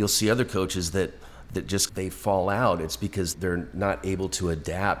 you'll see other coaches that just, they fall out. It's because they're not able to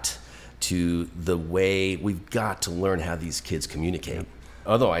adapt to the way. We've got to learn how these kids communicate.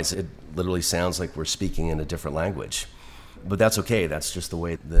 Otherwise, it literally sounds like we're speaking in a different language. But that's okay. That's just the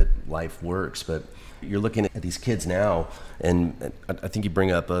way that life works. But you're looking at these kids now, and I think you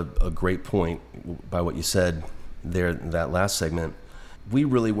bring up a great point by what you said there in that last segment. We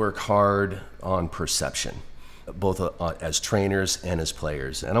really work hard on perception, both as trainers and as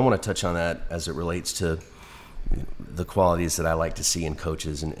players. And I want to touch on that as it relates to the qualities that I like to see in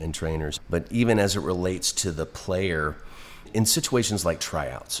coaches and trainers. But even as it relates to the player, in situations like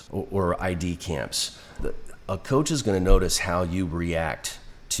tryouts or ID camps, a coach is going to notice how you react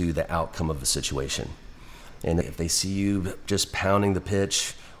to the outcome of the situation. And if they see you just pounding the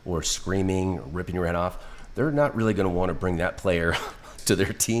pitch or screaming, or ripping your head off, they're not really going to want to bring that player to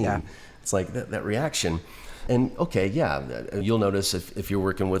their team. Yeah. It's like that reaction. And okay, yeah, you'll notice if you're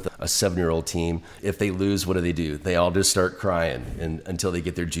working with a 7-year-old team, if they lose, what do? They all just start crying until they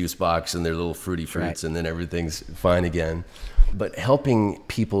get their juice box and their little fruity fruits, and then everything's fine again. But helping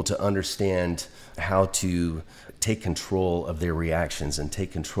people to understand how to take control of their reactions and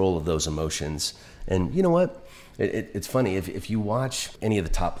take control of those emotions. And you know what? It's funny, if you watch any of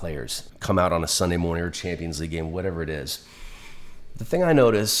the top players come out on a Sunday morning or Champions League game, whatever it is, the thing I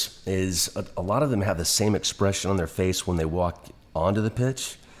notice is a lot of them have the same expression on their face when they walk onto the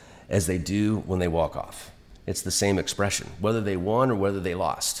pitch as they do when they walk off. It's the same expression, whether they won or whether they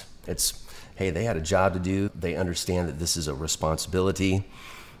lost. It's, hey, they had a job to do. They understand that this is a responsibility.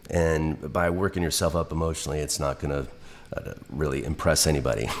 And by working yourself up emotionally, it's not going to really impress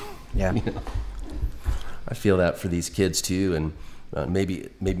anybody. Yeah. I feel that for these kids too, and maybe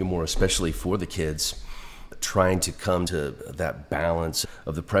more especially for the kids, trying to come to that balance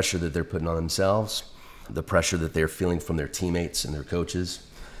of the pressure that they're putting on themselves, the pressure that they're feeling from their teammates and their coaches,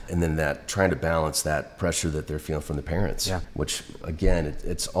 and then that trying to balance that pressure that they're feeling from the parents, which again,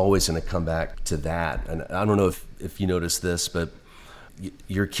 it's always going to come back to that. And I don't know if you notice this, but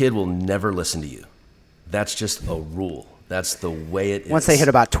your kid will never listen to you. That's just a rule. That's the way it is. Once they hit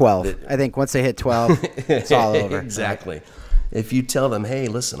about 12. I think once they hit 12, it's all over. Exactly. If you tell them, hey,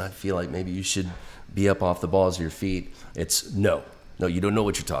 listen, I feel like maybe you should be up off the balls of your feet, it's no, you don't know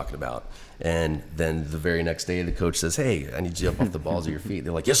what you're talking about. And then the very next day, the coach says, hey, I need you up off the balls of your feet.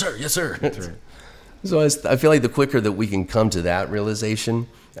 They're like, yes, sir, yes, sir. That's right. So I feel like the quicker that we can come to that realization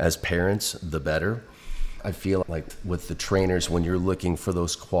as parents, the better. I feel like with the trainers, when you're looking for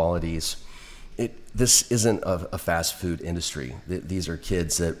those qualities, this isn't a fast food industry. These are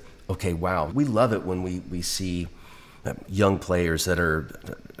kids that, okay, wow, we love it when we see young players that are,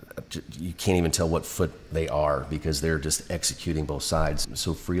 you can't even tell what foot they are because they're just executing both sides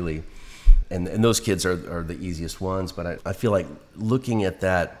so freely. And those kids are the easiest ones, but I feel like looking at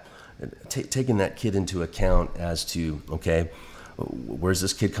that, taking that kid into account as to, okay, where's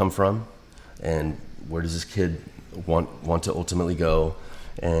this kid come from? And where does this kid want to ultimately go?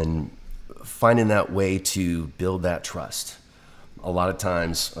 And finding that way to build that trust. A lot of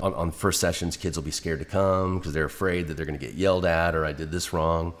times on first sessions, kids will be scared to come because they're afraid that they're going to get yelled at or I did this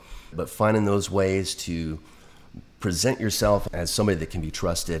wrong. But finding those ways to present yourself as somebody that can be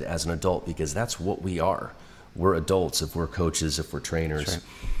trusted as an adult, because that's what we are. We're adults if we're coaches, if we're trainers.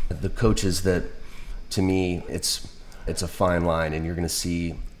 Right. The coaches that, to me, it's a fine line, and you're going to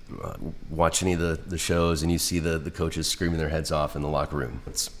see, watch any of the shows and you see the coaches screaming their heads off in the locker room.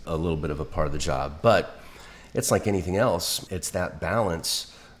 It's a little bit of a part of the job, but it's like anything else. It's that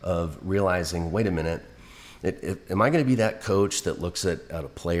balance of realizing, wait a minute, am I going to be that coach that looks at a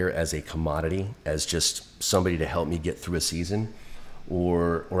player as a commodity, as just somebody to help me get through a season?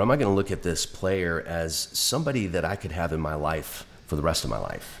 Or am I going to look at this player as somebody that I could have in my life for the rest of my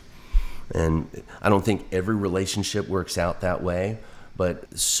life? And I don't think every relationship works out that way,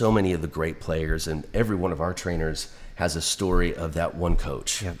 but so many of the great players and every one of our trainers has a story of that one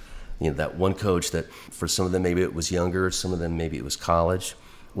coach. Yep. You know, that one coach that for some of them maybe it was younger, some of them maybe it was college.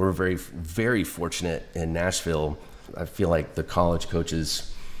 We're very, very fortunate in Nashville. I feel like the college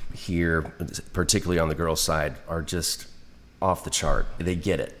coaches here, particularly on the girls' side, are just off the chart. They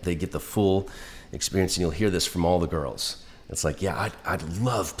get it. They get the full experience, and you'll hear this from all the girls. It's like, yeah, I'd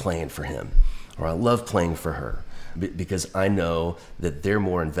love playing for him, or I love playing for her, because I know that they're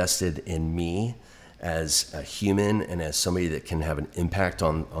more invested in me as a human and as somebody that can have an impact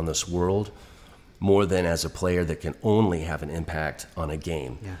on this world, more than as a player that can only have an impact on a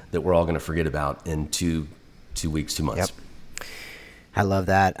game that we're all going to forget about in two weeks, 2 months. Yep. I love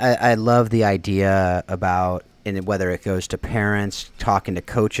that. I love the idea about, and whether it goes to parents talking to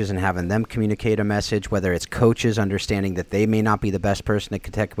coaches and having them communicate a message, whether it's coaches understanding that they may not be the best person to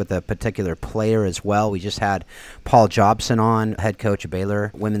connect with a particular player as well. We just had Paul Jobson on, head coach of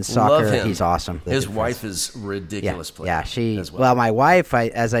Baylor women's soccer. Love him. He's awesome. His wife is ridiculous player. Yeah, she. As well, my wife,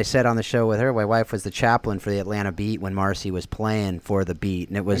 as I said on the show with her, my wife was the chaplain for the Atlanta Beat when Marcy was playing for the Beat,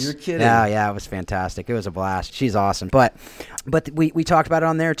 and it was. You're kidding. Yeah, it was fantastic. It was a blast. She's awesome. But we talked about it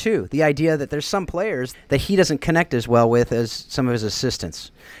on there too. The idea that there's some players that he doesn't connect as well with as some of his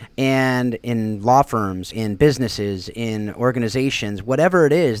assistants. And in law firms, in businesses, in organizations, whatever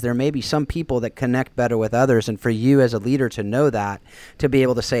it is, there may be some people that connect better with others. And for you as a leader to know that, to be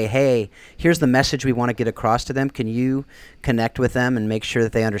able to say, hey, here's the message we want to get across to them. Can you connect with them and make sure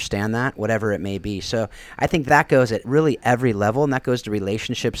that they understand that, whatever it may be? So I think that goes at really every level, and that goes to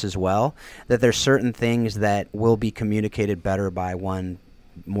relationships as well, that there's certain things that will be communicated better by one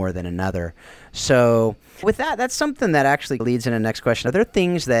more than another. So with that, that's something that actually leads into the next question. Are there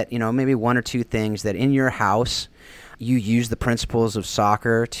things that, maybe one or two things that in your house you use the principles of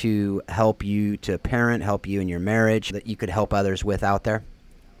soccer to help you to parent, help you in your marriage, that you could help others with out there?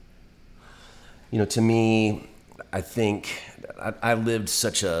 To me, I think I lived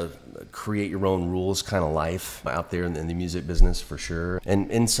such a create your own rules kind of life out there in the music business for sure.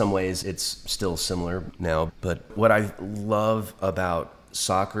 And in some ways it's still similar now. But what I love about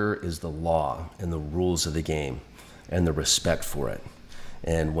soccer is the law and the rules of the game and the respect for it.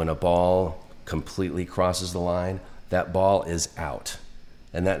 And when a ball completely crosses the line, that ball is out.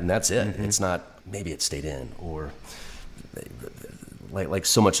 And that's it. Mm-hmm. It's not, maybe it stayed in, or like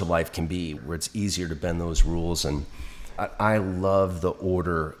so much of life can be, where it's easier to bend those rules. And I love the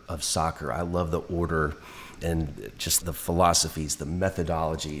order of soccer. I love the order and just the philosophies, the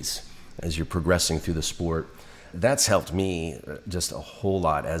methodologies as you're progressing through the sport. That's helped me just a whole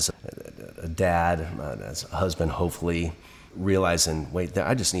lot as a dad, as a husband, hopefully, realizing, wait,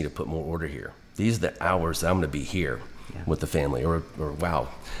 I just need to put more order here. These are the hours that I'm going to be here with the family. Or wow,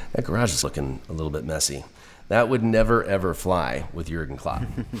 that garage is looking a little bit messy. That would never, ever fly with Jurgen Klopp.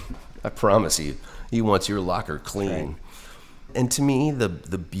 I promise you. He wants your locker clean. Right. And to me, the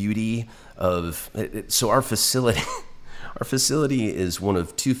beauty of it, so our facility is one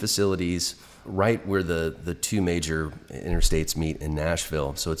of two facilities right where the two major interstates meet in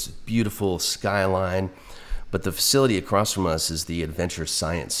Nashville. So it's a beautiful skyline. But the facility across from us is the Adventure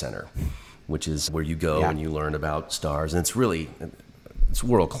Science Center, which is where you go and you learn about stars. And it's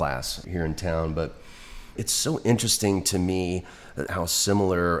world class here in town. But it's so interesting to me how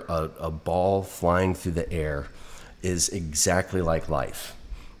similar a ball flying through the air is exactly like life,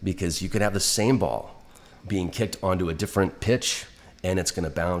 because you could have the same ball being kicked onto a different pitch and it's going to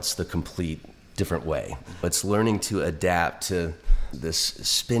bounce the complete different way. It's learning to adapt to this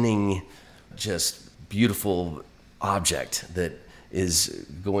spinning, just beautiful object that is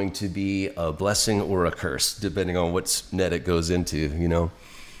going to be a blessing or a curse depending on what net it goes into.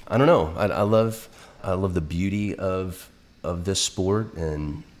 I don't know. I love the beauty of this sport,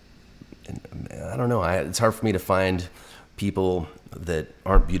 and I don't know. It's hard for me to find people that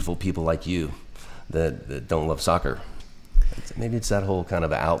aren't beautiful people like you that don't love soccer. Maybe it's that whole kind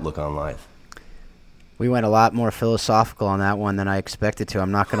of outlook on life. We went a lot more philosophical on that one than I expected to.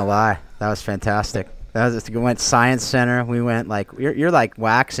 I'm not going to lie. That was fantastic. We went Science Center. We went you're like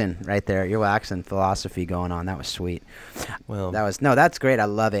waxing right there. You're waxing philosophy going on. That was sweet. Well, that's great. I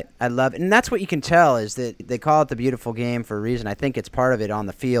love it. And that's what you can tell is that they call it the beautiful game for a reason. I think it's part of it on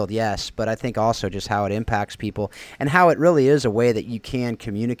the field, yes, but I think also just how it impacts people and how it really is a way that you can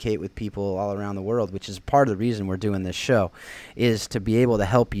communicate with people all around the world, which is part of the reason we're doing this show, is to be able to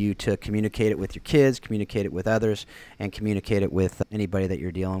help you to communicate it with your kids, communicate it with others, and communicate it with anybody that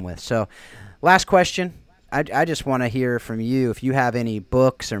you're dealing with. So, last question. I just want to hear from you if you have any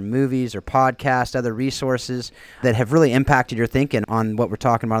books or movies or podcasts, other resources that have really impacted your thinking on what we're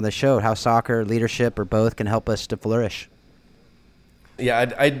talking about on the show, how soccer, leadership, or both can help us to flourish.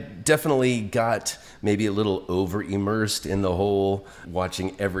 Yeah, I definitely got maybe a little over-immersed in the whole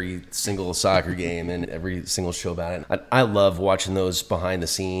watching every single soccer game and every single show about it. I love watching those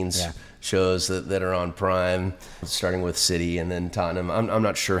behind-the-scenes shows that are on Prime, starting with City and then Tottenham. I'm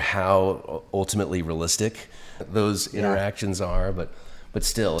not sure how ultimately realistic those interactions are, but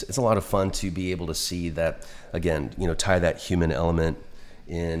still, it's a lot of fun to be able to see that, again, tie that human element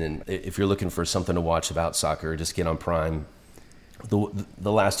in. And if you're looking for something to watch about soccer, just get on Prime.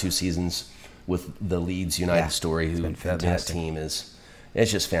 The last two seasons with the Leeds United story, that team it's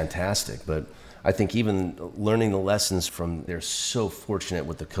just fantastic. But I think even learning the lessons from, they're so fortunate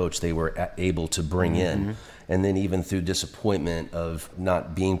with the coach they were able to bring in. And then even through disappointment of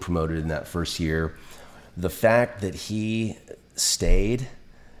not being promoted in that first year, the fact that he stayed,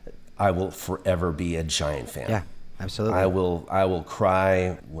 I will forever be a Giant fan. Yeah, absolutely. I will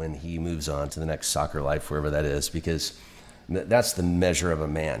cry when he moves on to the next soccer life, wherever that is, because that's the measure of a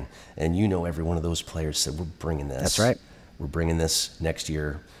man. And every one of those players said, we're bringing this. That's right. We're bringing this next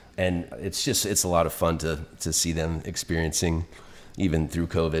year. And it's a lot of fun to see them experiencing, even through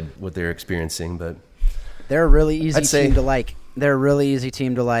COVID, what they're experiencing. But they're a really easy team to like. They're a really easy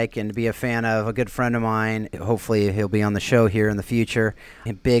team to like and to be a fan of. A good friend of mine, hopefully he'll be on the show here in the future.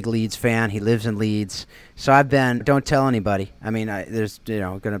 A big Leeds fan. He lives in Leeds. So don't tell anybody. I mean, there's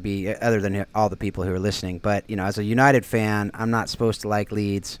going to be, other than all the people who are listening, but as a United fan, I'm not supposed to like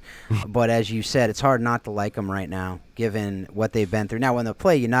Leeds. But as you said, it's hard not to like them right now, given what they've been through. Now, when they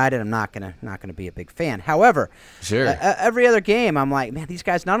play United, I'm not gonna be a big fan. However, sure, every other game, I'm like, man, these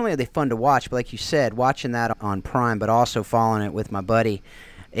guys, not only are they fun to watch, but like you said, watching that on Prime, but also following it with my buddy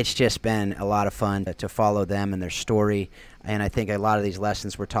it's just been a lot of fun to follow them and their story. And I think a lot of these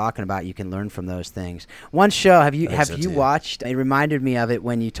lessons we're talking about, you can learn from those things. One show, have you watched? It reminded me of it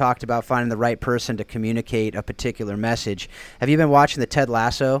when you talked about finding the right person to communicate a particular message. Have you been watching the Ted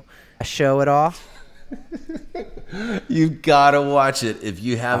Lasso show at all? You've got to watch it if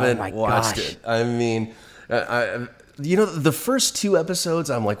you haven't gosh. watched it. I mean, the first 2 episodes,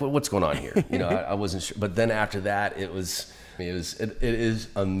 I'm like, what's going on here? I wasn't sure. But then after that, it is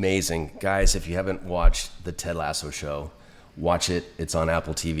amazing. Guys, if you haven't watched the Ted Lasso show, watch it. It's on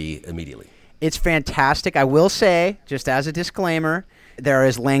Apple TV immediately. It's fantastic. I will say, just as a disclaimer, there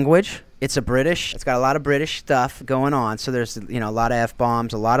is language. It's got a lot of British stuff going on. So there's, a lot of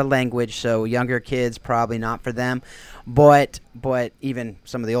F-bombs, a lot of language. So younger kids, probably not for them. But even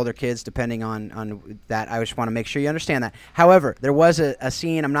some of the older kids, depending on that, I just want to make sure you understand that. However, there was a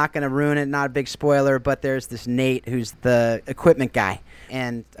scene, I'm not going to ruin it, not a big spoiler, but there's this Nate who's the equipment guy.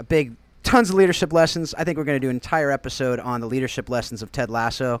 And tons of leadership lessons. I think we're going to do an entire episode on the leadership lessons of Ted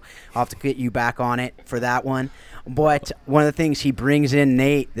Lasso. I'll have to get you back on it for that one. But one of the things, he brings in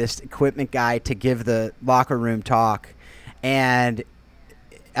Nate, this equipment guy, to give the locker room talk. And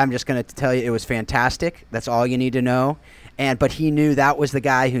I'm just going to tell you, it was fantastic. That's all you need to know. But he knew that was the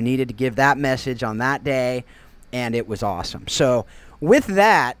guy who needed to give that message on that day, and it was awesome. So with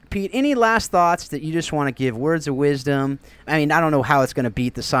that, Pete, any last thoughts that you just want to give, words of wisdom? I mean, I don't know how it's going to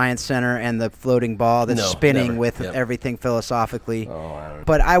beat the Science Center and the floating ball that's spinning never. with Yep. everything philosophically. Oh, I don't know.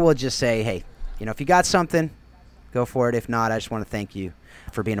 But I will just say, hey, if you got something, go for it. If not, I just want to thank you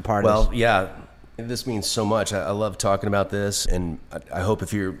for being a part of this. Well, yeah, this means so much. I love talking about this, and I hope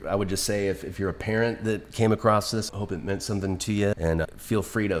if you're a parent that came across this, I hope it meant something to you, and feel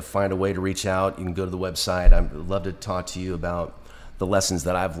free to find a way to reach out. You can go to the website. I'd love to talk to you about the lessons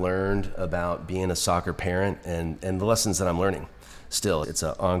that I've learned about being a soccer parent and the lessons that I'm learning. Still, it's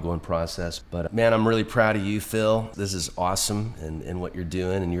an ongoing process. But man, I'm really proud of you, Phil. This is awesome in what you're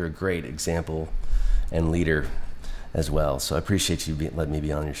doing, and you're a great example and leader as well. So I appreciate you letting me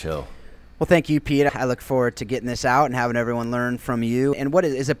be on your show. Well, thank you, Pete. I look forward to getting this out and having everyone learn from you. And what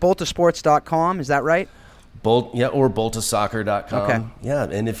is it, boltasports.com? Is that right? Or boltasoccer.com. Okay. Yeah,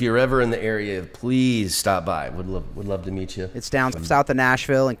 and if you're ever in the area, please stop by. Would love to meet you. It's down south of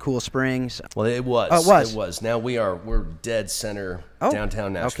Nashville in Cool Springs. Well, it was. Oh, it was. It was. Now we're dead center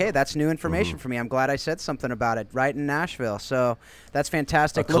downtown Nashville. Okay, that's new information for me. I'm glad I said something about it right in Nashville. So that's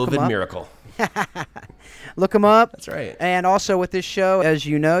fantastic. A COVID miracle. Look them up. That's right. And also with this show, as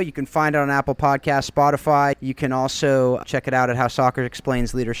you know, you can find it on Apple Podcasts, Spotify. You can also check it out at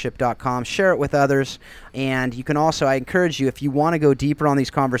howsoccerexplainsleadership.com. Share it with others. And you can also, I encourage you, if you want to go deeper on these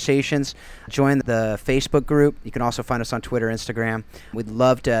conversations, join the Facebook group. You can also find us on Twitter, Instagram. We'd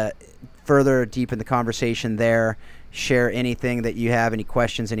love to further deepen the conversation there. Share anything that you have, any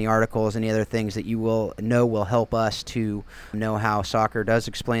questions, any articles, any other things that you will help us to know how soccer does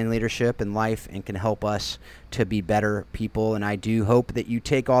explain leadership and life and can help us to be better people. And I do hope that you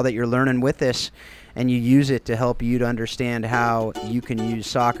take all that you're learning with this and you use it to help you to understand how you can use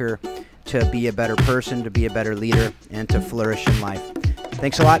soccer to be a better person, to be a better leader, and to flourish in life.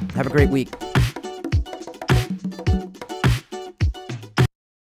 Thanks a lot. Have a great week.